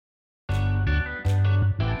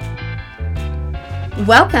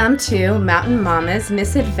Welcome to Mountain Mama's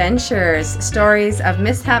Misadventures, stories of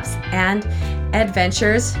mishaps and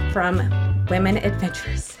adventures from women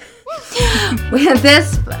adventurers.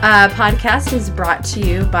 This podcast is brought to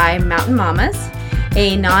you by Mountain Mamas,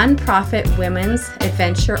 a non-profit women's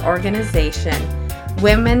adventure organization.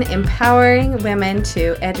 Women empowering women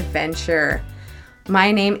to adventure.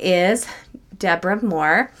 My name is Deborah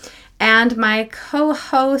Moore, and my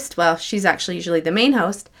co-host, well, she's actually usually the main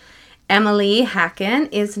host, Emily Hacken,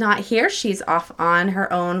 is not here. She's off on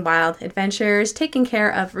her own wild adventures, taking care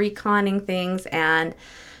of reconning things and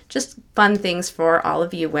just fun things for all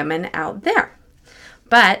of you women out there.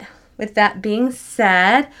 But with that being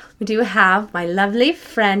said, we do have my lovely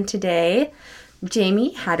friend today,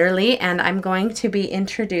 Jamie Hatterley, and I'm going to be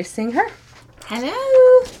introducing her.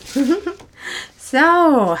 Hello!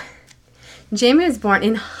 So, Jamie was born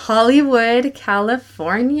in Hollywood,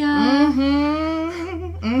 California.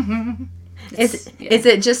 Is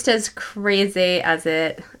it just as crazy as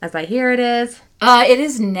I hear it is? It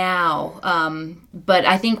is now, but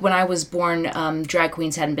I think when I was born, drag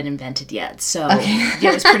queens hadn't been invented yet. So yeah,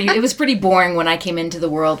 it was pretty boring when I came into the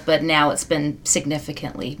world. But now it's been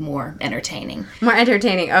significantly more entertaining. More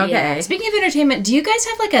entertaining. Okay. Yeah. Speaking of entertainment, do you guys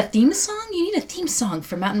have like a theme song? You need a theme song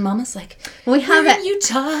for Mountain Mamas. Like we have we're in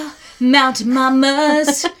Utah, Mountain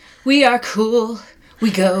Mamas. We are cool.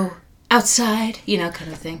 We go outside. You know,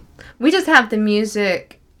 kind of thing. We just have the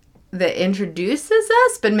music that introduces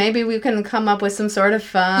us, but maybe we can come up with some sort of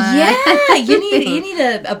fun. Yeah, you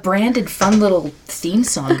need a branded fun little theme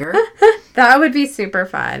songer. That would be super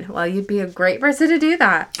fun. Well, you'd be a great person to do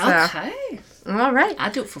that. So. Okay. All right.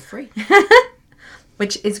 I'll do it for free.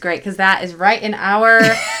 Which is great because that is right in our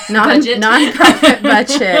non-profit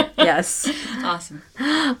budget. Yes. Awesome.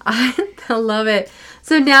 I love it.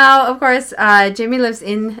 So now, of course, Jamie lives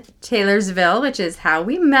in Taylorsville, which is how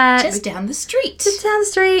we met. Just down the street. Just down the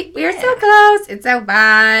street. We are so close. It's so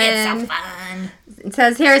fun. It's so fun. It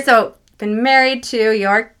says here, so been married to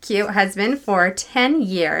your cute husband for 10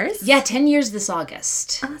 years. Yeah, 10 years this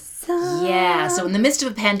August. Awesome. Yeah, so in the midst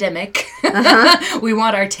of a pandemic, we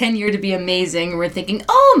want our 10-year to be amazing. We're thinking,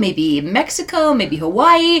 maybe Mexico, maybe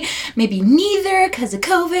Hawaii, maybe neither because of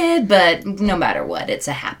COVID, but no matter what, it's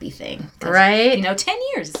a happy thing. Right? 10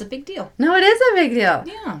 years, it's a big deal. No, it is a big deal.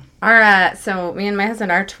 Yeah. So me and my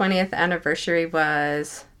husband, our 20th anniversary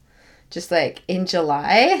was just like in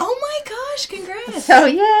July. Oh my gosh, congrats. So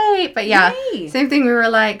yay. But yeah, Yay. Same thing. We were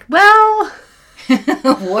like, well...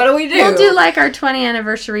 What do we do? We'll do like our 20th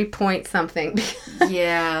anniversary point something.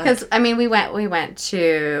 Yeah. Because, I mean, we went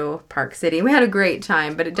to Park City. We had a great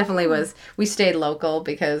time, but it definitely was, we stayed local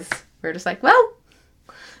because we were just like, well,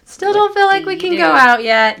 still don't feel like we can go out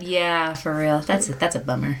yet. Yeah, for real. That's a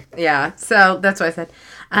bummer. Yeah, so that's what I said.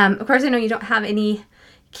 Of course, I know you don't have any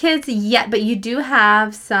kids yet, but you do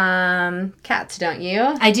have some cats, don't you?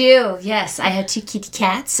 I do, yes. I have 2 kitty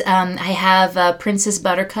cats. I have Princess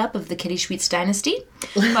Buttercup of the Kitty Schweetz dynasty,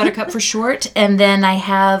 Buttercup for short, and then I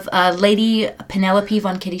have Lady Penelope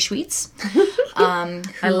von Kitty Schweetz.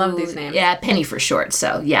 I love these names. Yeah, Penny for short.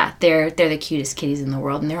 So yeah, they're the cutest kitties in the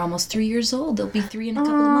world, and they're almost 3 years old. They'll be 3 in a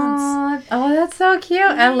couple of months. Oh, that's so cute.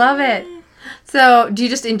 I love it. So, do you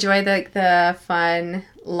just enjoy the fun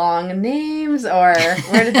long names, or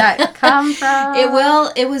where did that come from?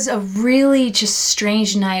 It was a really just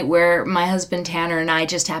strange night where my husband Tanner and I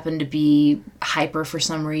just happened to be hyper for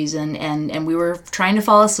some reason, and we were trying to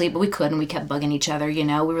fall asleep, but we couldn't. We kept bugging each other,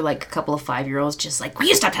 we were like a couple of 5-year-olds, just like, will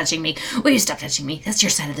you stop touching me? Will you stop touching me? That's your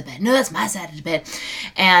side of the bed. No, that's my side of the bed.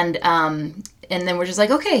 And then we're just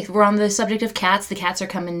like, okay, we're on the subject of cats. The cats are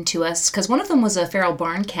coming to us. Because one of them was a feral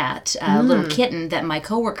barn cat, a little kitten that my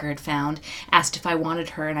coworker had found, asked if I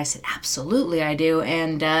wanted her. And I said, absolutely, I do.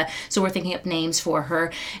 And so we're thinking up names for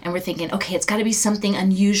her. And we're thinking, okay, it's got to be something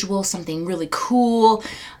unusual, something really cool.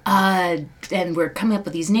 And we're coming up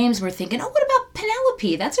with these names. We're thinking, what about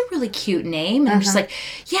Penelope? That's a really cute name. And I'm just like,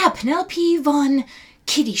 yeah, Penelope von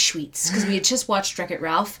Kitty Schweetz, because we had just watched Wreck-It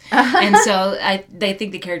Ralph, and so they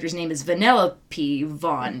think the character's name is Vanellope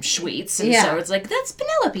von Schweetz, and so it's like, that's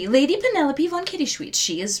Penelope, Lady Penelope von Kitty Schweetz.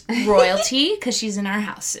 She is royalty because she's in our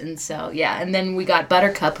house, and so and then we got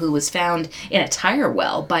Buttercup, who was found in a tire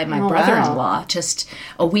well by my brother-in-law just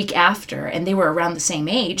a week after, and they were around the same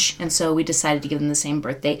age, and so we decided to give them the same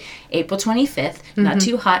birthday, April 25th. Not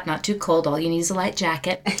too hot, not too cold. All you need is a light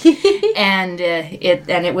jacket, and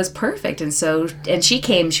it was perfect, and she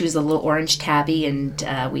came, she was a little orange tabby, and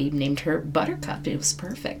we named her Buttercup. It was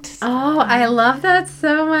perfect. Oh, I love that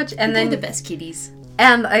so much. And they're then the best kitties.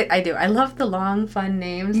 And I do. I love the long, fun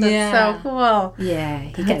names. That's so cool. Yeah,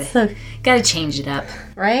 you gotta change it up.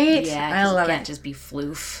 Right? Yeah, I love you can't it. just be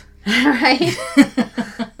floof. Right?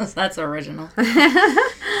 That's original.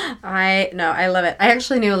 I love it. I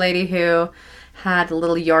actually knew a lady who had a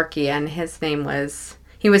little Yorkie, and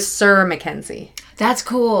he was Sir Mackenzie. That's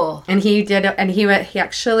cool. And he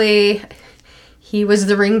was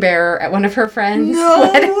the ring bearer at one of her friends' No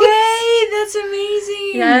weddings. way! That's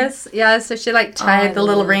amazing. Yes, yeah. So she tied the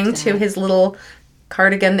little ring to his little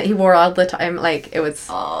cardigan that he wore all the time. It was.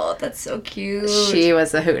 Oh, that's so cute. She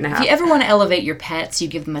was a hoot and a half. If you ever want to elevate your pets, you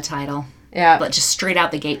give them a title. Yeah. But just straight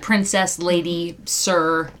out the gate. Princess, lady,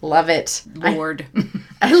 sir. Love it. Lord.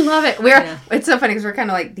 I love it. It's so funny because we're kind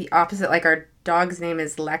of like the opposite. Our dog's name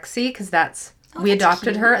is Lexi because we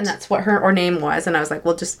adopted her and that's what her name was. And I was like,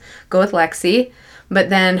 we'll just go with Lexi. But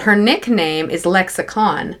then her nickname is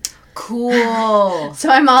Lexicon. Cool. So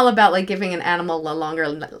I'm all about giving an animal a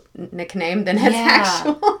longer nickname than its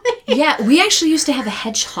actual name. Yeah, we actually used to have a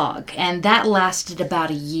hedgehog, and that lasted about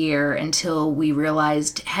a year until we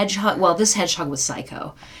realized this hedgehog was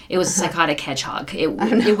psycho. It was a psychotic hedgehog.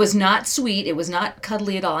 It was not sweet. It was not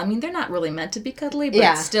cuddly at all. I mean, they're not really meant to be cuddly,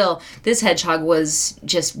 but still, this hedgehog would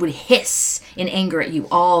hiss in anger at you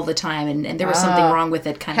all the time, and there was something wrong with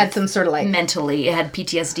it. Had some sort of mentally. It had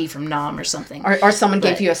PTSD from Nam or something. Or someone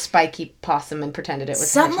gave you a spiky possum and pretended it was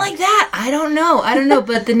something like that. I don't know.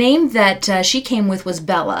 But the name that she came with was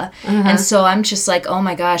Bella. And so I'm just like, oh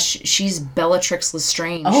my gosh, she's Bellatrix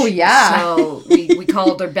Lestrange. Oh, yeah. So we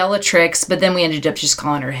called her Bellatrix, but then we ended up just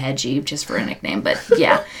calling her Hedgie just for a nickname. But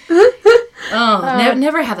yeah.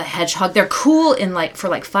 Never have a hedgehog. They're cool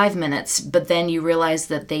for 5 minutes, but then you realize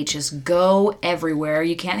that they just go everywhere.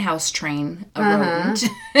 You can't house train a rodent.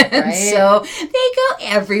 Right. So they go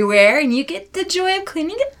everywhere, and you get the joy of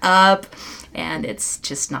cleaning it up, and it's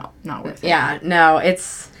just not worth it. Yeah, no,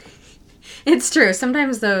 it's true.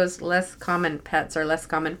 Sometimes those less common pets are less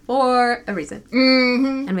common for a reason.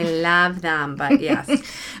 Mm-hmm. And we love them, but yes.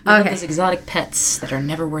 Love those exotic pets that are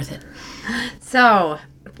never worth it. So,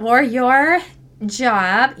 for your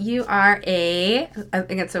job, you are I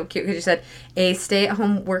think it's so cute because you said a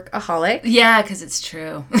stay-at-home workaholic. Yeah, because it's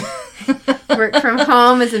true. Work from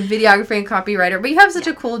home as a videographer and copywriter, but you have such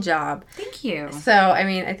a cool job. Thank you. So, I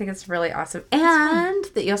mean, I think it's really awesome. And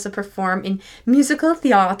that you also perform in musical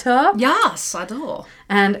theater. Yes, I do.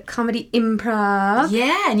 And comedy improv.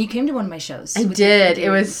 Yeah, and you came to one of my shows. I did. It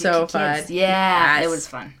was so fun. Yeah, yes. It was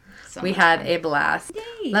fun. We had a blast.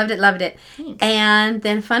 Yay. Loved it. Thanks. And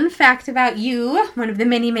then fun fact about you, one of the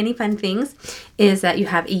many, many fun things, is that you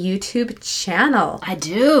have a YouTube channel. I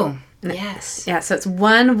do. Yes. Yeah, so it's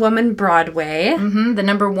One Woman Broadway. Mm-hmm. The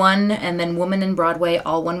number one and then Woman in Broadway,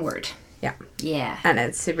 all one word. Yeah. Yeah. And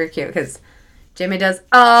it's super cute because Jimmy does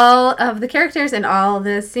all of the characters and all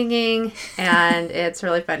the singing, and it's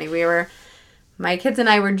really funny. My kids and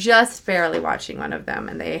I were just barely watching one of them,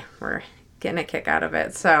 and they were getting a kick out of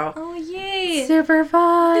it. So, oh yay! Super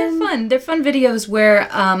fun. They're fun. They're fun videos where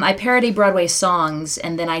I parody Broadway songs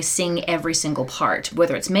and then I sing every single part,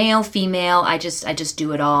 whether it's male, female. I just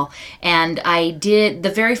do it all. And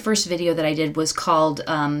the very first video that I did was called.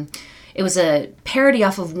 It was a parody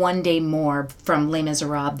off of One Day More from Les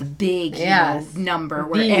Miserables, the big number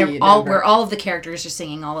where all of the characters are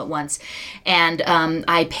singing all at once. And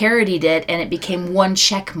I parodied it, and it became One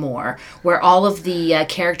Check More, where all of the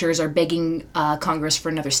characters are begging Congress for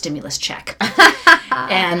another stimulus check.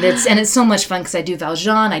 And it's so much fun because I do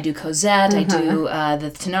Valjean, I do Cosette, I do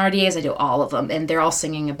the Thénardiers, I do all of them, and they're all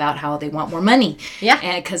singing about how they want more money. Yeah.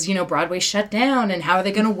 And because Broadway shut down, and how are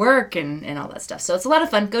they going to work, and all that stuff. So it's a lot of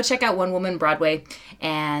fun. Go check out One Woman Broadway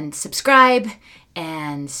and subscribe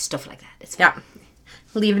and stuff like that. It's fun. Yeah.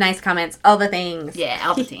 Leave nice comments, all the things. Yeah,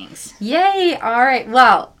 all the things. Yay! All right.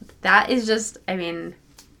 Well, that is just. I mean,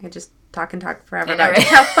 I could just talk forever about right?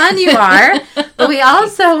 how fun you are. But we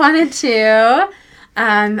also wanted to.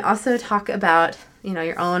 Also talk about,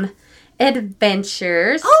 your own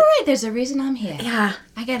adventures. Oh, right. There's a reason I'm here. Yeah.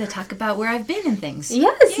 I got to talk about where I've been and things.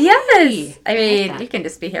 Yes, Yay. yes. I mean, like you can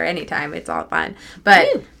just be here anytime. It's all fun.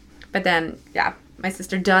 But then, yeah, my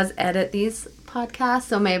sister does edit these podcasts,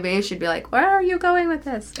 so maybe you should be like, where are you going with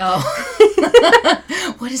this? Oh.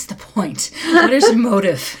 What is the point? What is the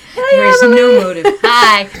motive? There's no motive.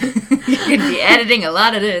 Hi. You could be editing a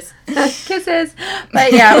lot of this. Kisses.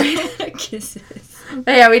 But yeah. Kisses.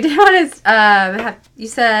 But yeah, we did want to, you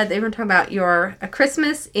said they were talking about your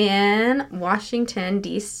Christmas in Washington,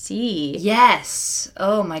 D.C. Yes.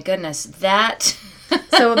 Oh, my goodness. That...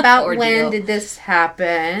 So about when did this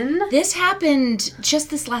happen? This happened just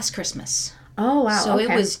this last Christmas. Oh, wow. So okay.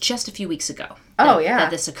 It was just a few weeks ago. That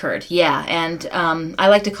this occurred. Yeah. And I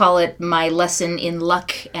like to call it my lesson in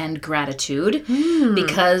luck and gratitude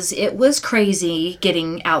because it was crazy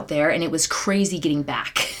getting out there and it was crazy getting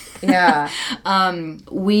back. Yeah.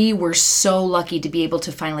 We were so lucky to be able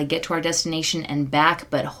to finally get to our destination and back,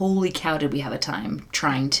 but holy cow, did we have a time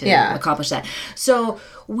trying to accomplish that. So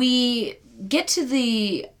we get to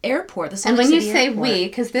the airport. And when you say we,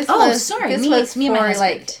 because this was me and my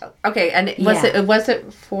husband. Okay, and was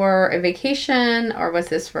it for a vacation or was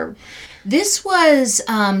this for? This was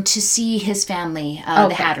to see his family,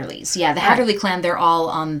 the Hatterleys. Yeah, the Hatterley clan. They're all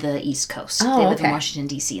on the East Coast. Oh, they live in Washington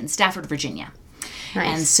D.C. and Stafford, Virginia.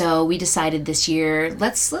 Nice. And so we decided this year,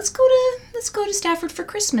 let's go to Stafford for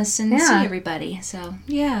Christmas and see everybody. So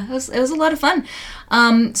yeah, it was a lot of fun.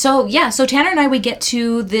 So Tanner and I, we get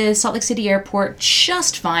to the Salt Lake City airport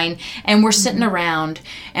just fine, and we're sitting around,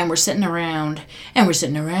 and we're sitting around, and we're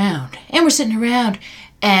sitting around, and we're sitting around,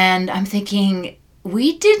 and I'm thinking,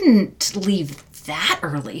 we didn't leave that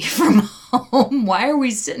early from home. Why are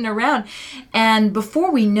we sitting around? And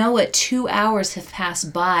before we know it, 2 hours have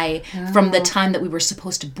passed by from the time that we were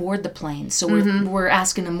supposed to board the plane. So we're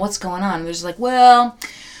asking them, what's going on? And they're just like, well,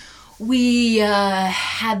 we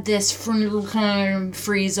had this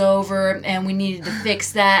freeze over and we needed to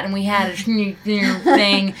fix that, and we had a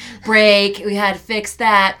thing break. We had to fix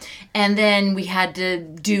that. And then we had to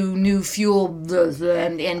do new fuel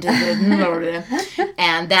and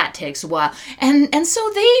that takes a while. And so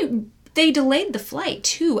they delayed the flight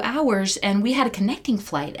 2 hours, and we had a connecting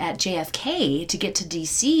flight at JFK to get to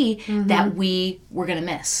DC that we were going to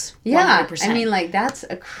miss. Yeah, 100%. I mean, like, that's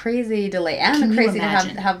a crazy delay, and crazy to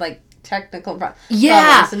have like technical problems.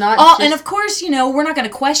 And of course, we're not going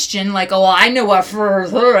to question like, oh, well, I know what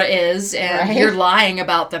is, and you're lying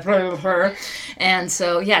about the and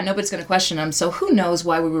so nobody's going to question them. So who knows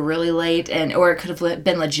why we were really late, or it could have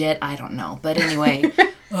been legit. I don't know, but anyway,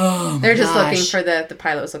 they're just looking for the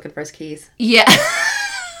pilot was looking for his keys. Yeah.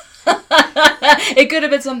 It could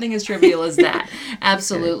have been something as trivial as that.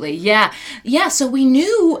 Absolutely. Yeah. So we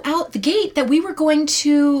knew out the gate that we were going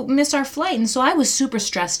to miss our flight. And so I was super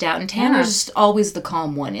stressed out. And Tanner's always the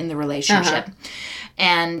calm one in the relationship.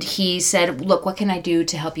 And he said, look, what can I do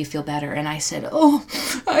to help you feel better? And I said, oh,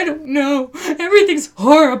 I don't know. Everything's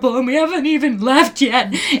horrible and we haven't even left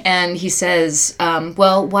yet. And he says,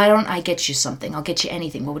 well, why don't I get you something? I'll get you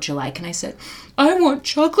anything. What would you like? And I said, I want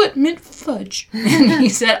chocolate mint fudge. And he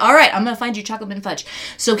said, all right, I'm going to find you chocolate mint fudge.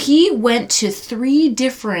 So he went to 3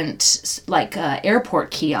 different airport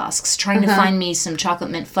kiosks trying to find me some chocolate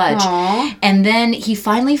mint fudge. Aww. And then he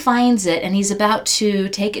finally finds it, and he's about to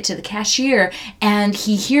take it to the cashier, and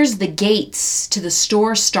he hears the gates to the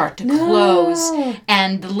store start to close.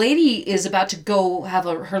 And the lady is about to go have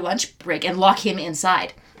her lunch break and lock him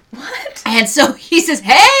inside. What? And so he says,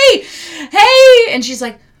 hey! And she's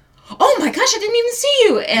like, oh my gosh, I didn't even see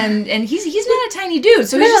you. And he's not a tiny dude.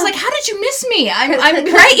 So he's just like, how did you miss me? I'm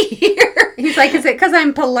right here. He's like, is it because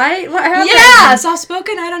I'm polite? What happened? Yeah,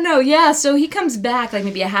 soft-spoken, I don't know. Yeah, so he comes back like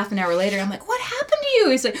maybe a half an hour later. I'm like, what happened to you?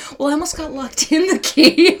 He's like, well, I almost got locked in the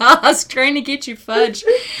kiosk trying to get you fudge.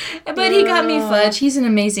 But he got me fudge. He's an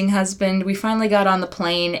amazing husband. We finally got on the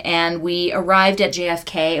plane, and we arrived at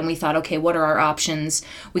JFK, and we thought, okay, what are our options?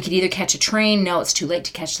 We could either catch a train. No, it's too late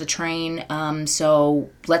to catch the train. So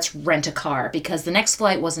let's rent a car, because the next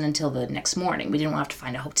flight wasn't until the next morning. We didn't have to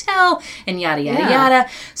find a hotel and yada, yada, yada.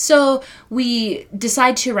 So we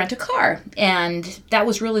decided to rent a car. And that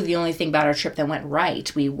was really the only thing about our trip that went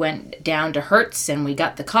right. We went down to Hertz and we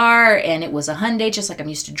got the car, and it was a Hyundai, just like I'm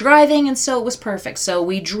used to driving. And so it was perfect. So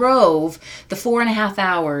we drove the 4.5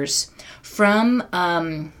 hours from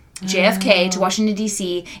JFK to Washington,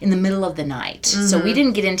 D.C. in the middle of the night. So we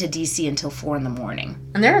didn't get into D.C. until 4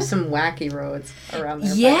 a.m. And there are some wacky roads around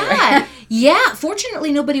there. Yeah.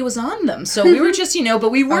 Fortunately, nobody was on them. So we were just,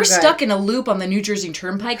 but we were stuck in a loop on the New Jersey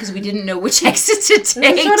Turnpike because we didn't know which exit to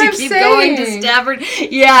take to keep going to Stafford.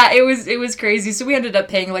 Yeah, it was crazy. So we ended up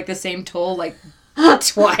paying like the same toll like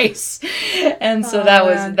twice. And so that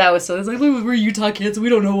was so it's like, we're Utah kids, we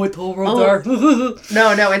don't know what toll roads are.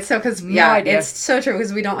 no, it's so because it's so true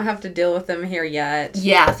because we don't have to deal with them here yet.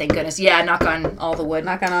 Yeah, thank goodness. Yeah, knock on all the wood.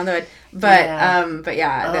 But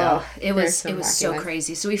it was so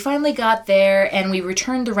crazy. So we finally got there and we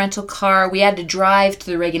returned the rental car. We had to drive to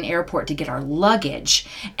the Reagan Airport to get our luggage,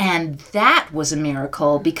 and that was a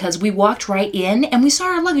miracle because we walked right in and we saw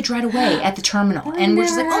our luggage right away at the terminal, and we're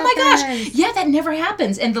just like, oh my gosh, yeah, that never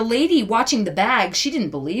happens. And the lady watching the bag, she didn't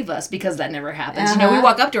believe us because that never happens. We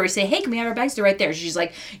walk up to her and say, hey, can we have our bags? They're right there. She's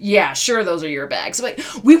like, yeah, sure, those are your bags. I'm like,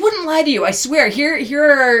 we wouldn't lie to you, I swear. Here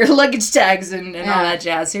are our luggage tags and all that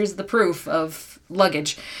jazz. Here's the proof of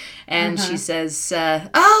luggage. And she says,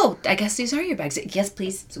 oh, I guess these are your bags. Yes,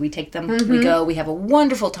 please. So we take them. We go. We have a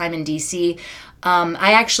wonderful time in D.C.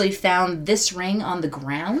 I actually found this ring on the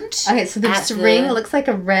ground. Okay, so this ring looks like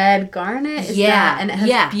a red garnet. And it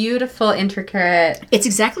has beautiful, intricate. It's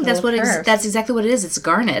exactly that's exactly what it is. It's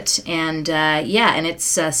garnet, and and it's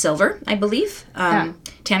silver, I believe.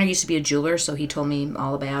 Tanner used to be a jeweler, so he told me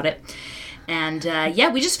all about it. And,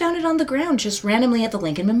 we just found it on the ground, just randomly at the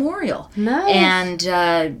Lincoln Memorial. Nice. And,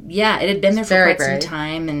 it had been there for quite some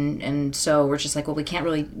time. And so we're just like, well,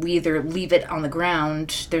 we either leave it on the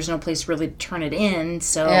ground. There's no place really to turn it in.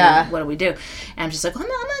 So what do we do? And I'm just like, well, I'm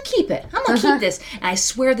going to keep it. I'm going to keep this. And I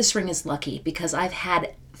swear this ring is lucky because I've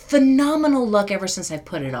had phenomenal luck ever since I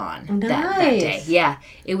put it on that day. Yeah,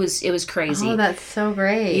 it was crazy. Oh, that's so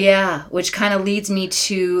great. Yeah, which kind of leads me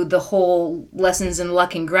to the whole lessons in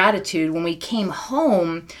luck and gratitude. When we came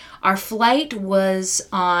home, our flight was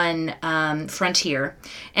on Frontier.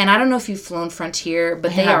 And I don't know if you've flown Frontier,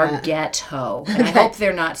 but they are ghetto. And I hope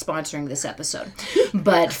they're not sponsoring this episode.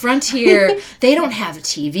 But Frontier, they don't have a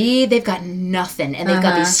TV. They've got nothing. And they've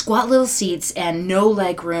got these squat little seats and no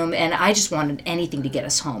leg room. And I just wanted anything to get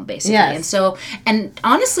us home, basically. Yes. And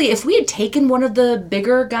honestly, if we had taken one of the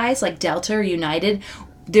bigger guys like Delta or United,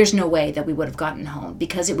 there's no way that we would have gotten home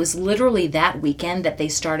because it was literally that weekend that they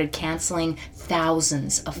started canceling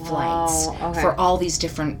thousands of flights for all these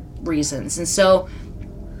different reasons. And so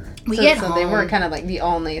we get home. They were kind of like the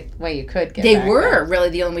only way you could get back. They were really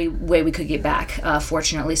the only way we could get back,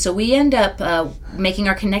 fortunately. So we end up making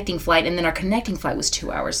our connecting flight, and then our connecting flight was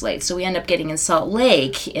 2 hours late. So we end up getting in Salt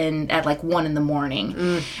Lake at like 1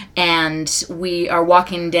 a.m. And we are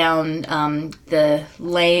walking down the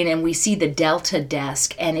lane, and we see the Delta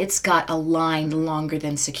desk, and it's got a line longer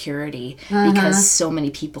than security because so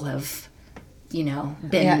many people have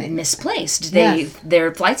been misplaced.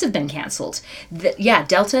 Their flights have been canceled.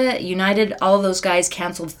 Delta, United, all of those guys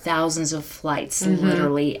canceled thousands of flights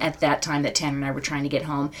literally at that time that Tanner and I were trying to get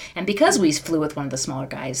home. And because we flew with one of the smaller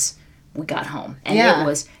guys, we got home. And it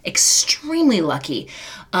was extremely lucky.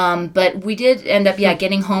 But we did end up,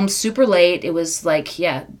 getting home super late. It was like,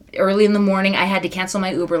 early in the morning. I had to cancel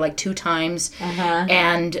my Uber like 2 times.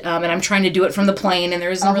 And I'm trying to do it from the plane, and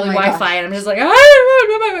there isn't really Wi-Fi. And I'm just like, I don't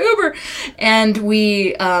know my Uber. And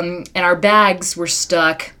we, and our bags were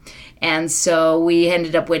stuck. And so we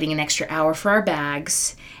ended up waiting an extra hour for our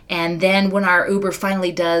bags. And then when our Uber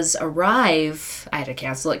finally does arrive, I had to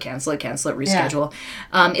cancel it, reschedule.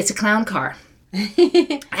 It's a clown car.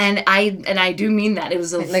 and I do mean that. It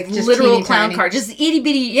was a literal clown car, just itty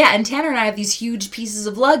bitty. And Tanner and I have these huge pieces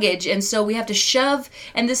of luggage, and so we have to shove.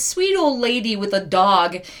 And this sweet old lady with a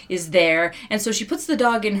dog is there, and so she puts the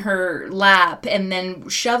dog in her lap, and then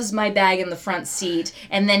shoves my bag in the front seat,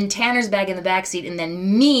 and then Tanner's bag in the back seat, and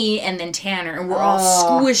then me, and then Tanner, and we're all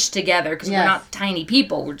squished together because we're not tiny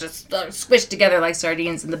people. We're just squished together like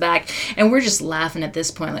sardines in the back, and we're just laughing at this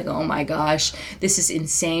point, like, oh my gosh, this is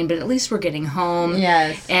insane. But at least we're getting home.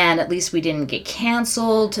 Yes. And at least we didn't get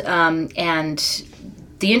canceled. And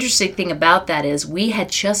the interesting thing about that is we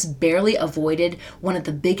had just barely avoided one of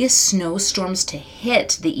the biggest snowstorms to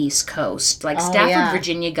hit the East Coast. Like Stafford,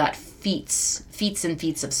 Virginia got feet and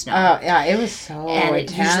feet of snow. Oh, yeah, it was so And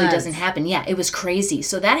intense. It usually doesn't happen. Yeah, it was crazy.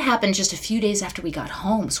 So that happened just a few days after we got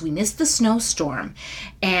home. So we missed the snowstorm.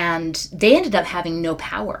 And they ended up having no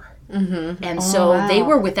power. And so they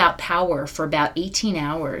were without power for about 18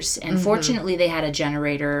 hours. And fortunately, they had a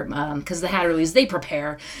generator because the Hatterleys, they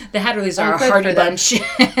prepare. The Hatterleys are a hardy bunch.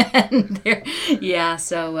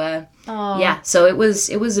 So it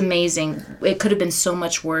was amazing. It could have been so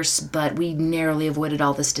much worse, but we narrowly avoided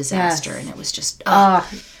all this disaster. And it was just, I'm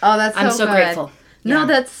so grateful. No,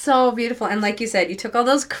 that's so beautiful. And like you said, you took all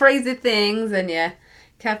those crazy things and you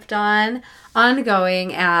kept on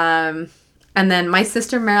going. And then my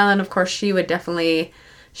sister Marilyn, of course, she's been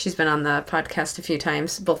on the podcast a few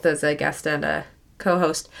times, both as a guest and a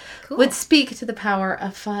co-host, would speak to the power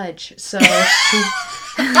of fudge. So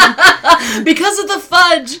because of the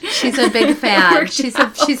fudge, she's a big fan.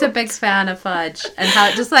 She's a big fan of fudge and how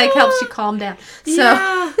it just like helps you calm down.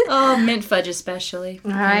 So mint fudge especially.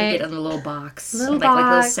 Right. You get in a little box, like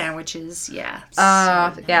little sandwiches. Yeah.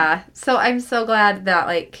 Yeah. So I'm so glad that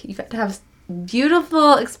like you got to have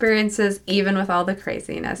beautiful experiences even with all the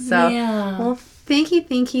craziness. So well, thank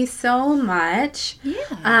you so much.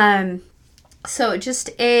 So just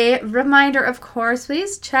a reminder, of course,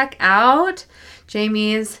 please check out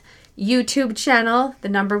Jamie's YouTube channel, the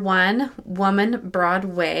 #1 Woman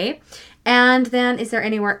Broadway. And then is there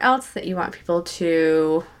anywhere else that you want people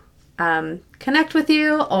to connect with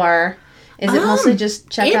you or Is it mostly just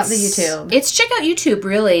check out the YouTube? It's check out YouTube,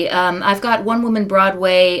 really. I've got One Woman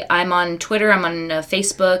Broadway. I'm on Twitter. I'm on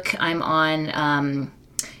Facebook. I'm on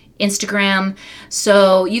Instagram.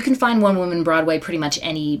 So you can find One Woman Broadway pretty much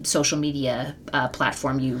any social media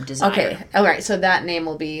platform you desire. Okay. All right. So that name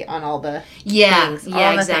will be on all the things.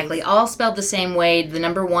 Yeah, exactly. Things. All spelled the same way. The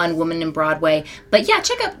number 1 Woman in Broadway. But yeah,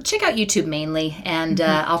 check out YouTube mainly, and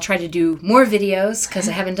I'll try to do more videos because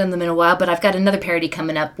I haven't done them in a while. But I've got another parody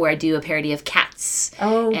coming up where I do a parody of Cats.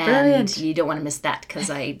 Oh, and brilliant! You don't want to miss that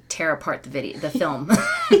because I tear apart the film.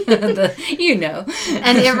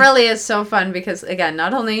 And it really is so fun because again,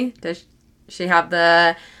 not only does she have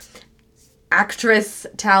the actress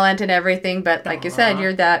talent and everything, but like you said,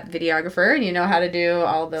 you're that videographer and you know how to do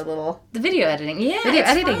all the video editing. Yeah, video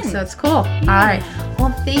editing. Fun. So it's cool. Yeah. All right.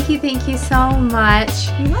 Well, thank you so much.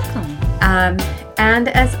 You're welcome. And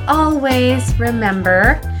as always,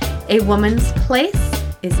 remember, a woman's place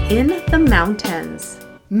is in the mountains.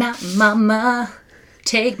 Mountain Mama,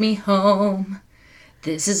 take me home.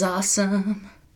 This is awesome.